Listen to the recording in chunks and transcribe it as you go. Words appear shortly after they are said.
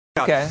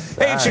Okay.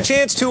 Hey, it's your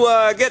chance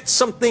to get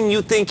something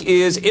you think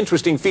is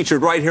interesting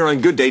featured right here on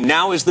Good Day.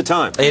 Now is the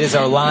time. It is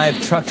our live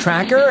truck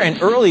tracker,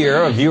 and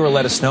earlier a viewer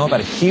let us know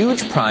about a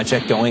huge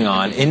project going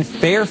on in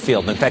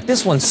Fairfield. In fact,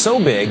 this one's so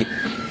big,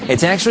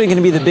 it's actually going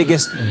to be the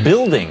biggest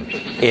building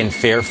in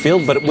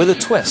Fairfield, but with a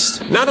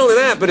twist. Not only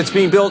that, but it's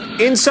being built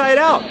inside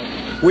out,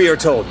 we are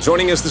told.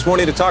 Joining us this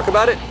morning to talk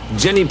about it,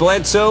 Jenny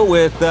Bledsoe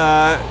with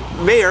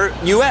Meyer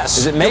U.S.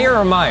 Is it Meyer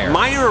or Meyer?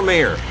 Meyer or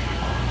Meyer?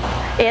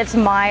 It's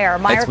Meyer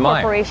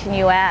Corporation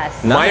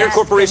U.S. Meyer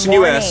Corporation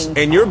U.S.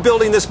 And you're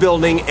building this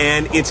building,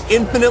 and it's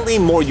infinitely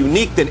more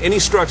unique than any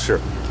structure.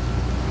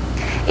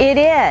 It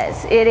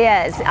is. It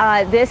is.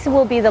 This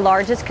will be the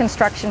largest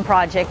construction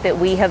project that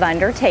we have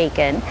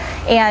undertaken.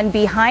 And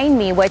behind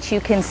me, what you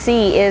can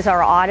see is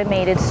our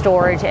Automated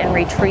Storage and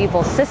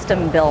Retrieval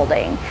System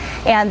building.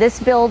 And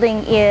this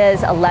building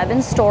is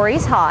 11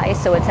 stories high,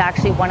 so it's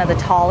actually one of the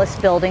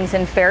tallest buildings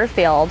in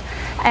Fairfield.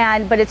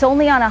 But it's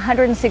only on a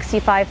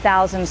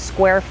 165,000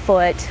 square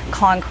foot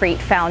concrete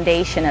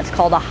foundation. It's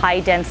called a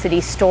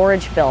high-density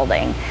storage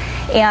building.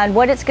 And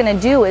what it's going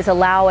to do is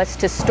allow us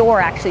to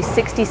store actually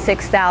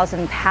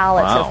 66,000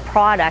 pallets of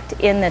product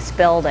in this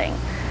building.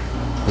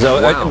 So,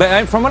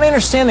 but from what I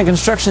understand, the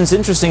construction's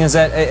interesting is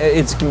that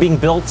it's being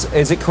built,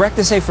 is it correct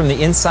to say, from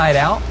the inside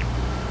out?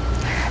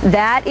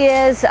 That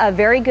is a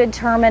very good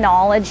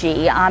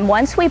terminology.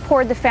 Once we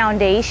poured the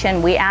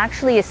foundation, we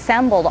actually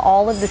assembled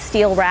all of the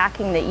steel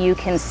racking that you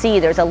can see.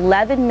 There's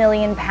 11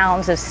 million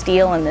pounds of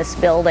steel in this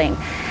building.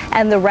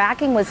 And the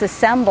racking was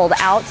assembled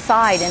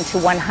outside into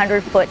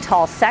 100-foot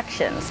tall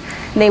sections.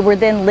 They were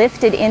then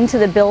lifted into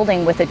the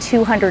building with a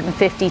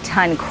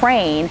 250-ton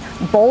crane,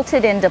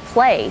 bolted into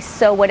place.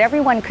 So what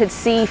everyone could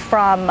see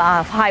from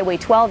Highway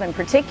 12 in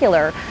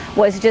particular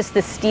was just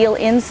the steel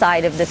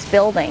inside of this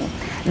building.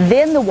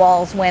 Then the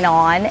walls went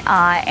on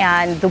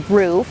and the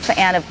roof,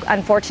 and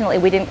unfortunately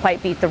we didn't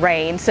quite beat the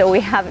rain, so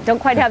we don't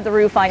quite have the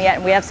roof on yet,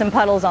 and we have some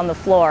puddles on the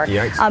floor.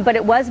 But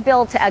it was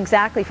built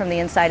exactly from the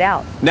inside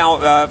out.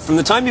 Now, from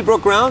the time you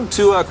broke ground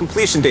to a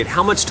completion date,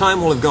 how much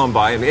time will have gone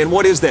by, and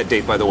what is that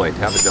date, by the way, to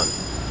have it done?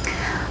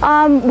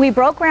 We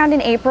broke ground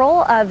in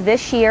April of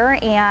this year,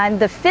 and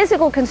the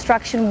physical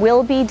construction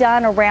will be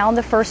done around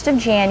the 1st of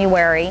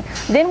January.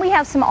 Then we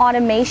have some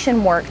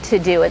automation work to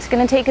do. It's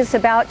going to take us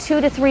about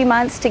 2 to 3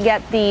 months to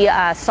get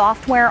the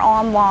software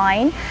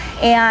online,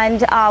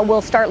 and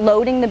we'll start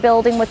loading the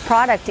building with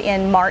product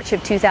in March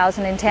of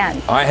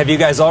 2010. All right, have you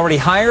guys already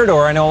hired,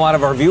 or I know a lot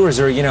of our viewers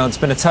are, it's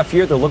been a tough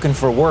year, they're looking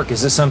for work.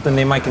 Is this something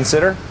they might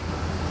consider?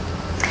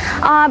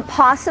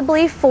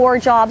 Possibly for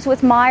jobs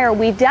with Meyer.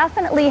 We've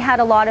definitely had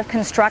a lot of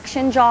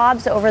construction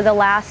jobs over the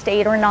last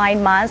 8 or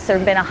 9 months. There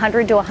have been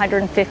 100 to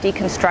 150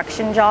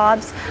 construction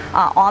jobs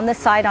on the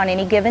site on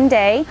any given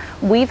day.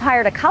 We've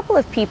hired a couple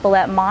of people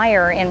at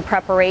Meyer in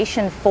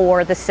preparation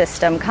for the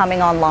system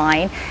coming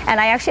online, and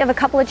I actually have a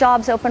couple of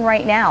jobs open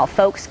right now.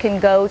 Folks can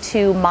go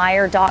to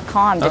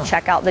Meyer.com to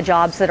check out the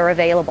jobs that are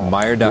available.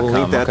 Meyer.com.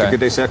 We'll leave that to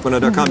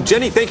GoodDaySacramento.com.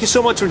 Jenny, thank you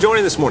so much for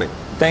joining this morning.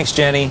 Thanks,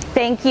 Jenny.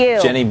 Thank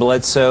you. Jenny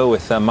Bledsoe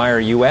with Meyer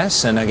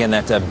U.S. And again,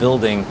 that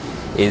building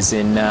is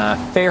in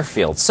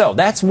Fairfield. So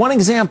that's one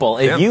example.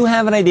 If you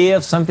have an idea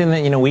of something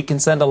that we can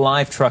send a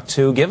live truck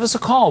to, give us a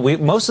call.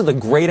 Most of the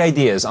great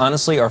ideas,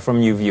 honestly, are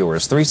from you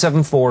viewers.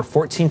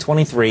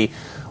 374-1423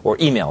 or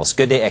email us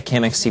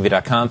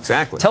goodday@kmxtv.com.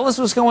 Exactly. Tell us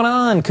what's going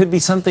on. Could be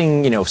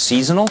something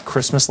seasonal,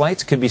 Christmas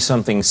lights. Could be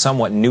something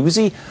somewhat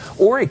newsy,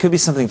 or it could be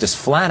something just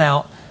flat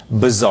out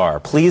bizarre.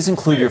 Please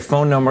include your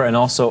phone number, and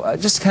also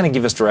just kind of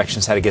give us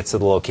directions how to get to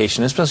the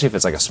location, especially if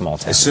it's like a small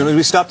town. As soon as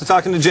we stopped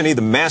talking to Jenny,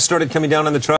 the mass started coming down on the truck.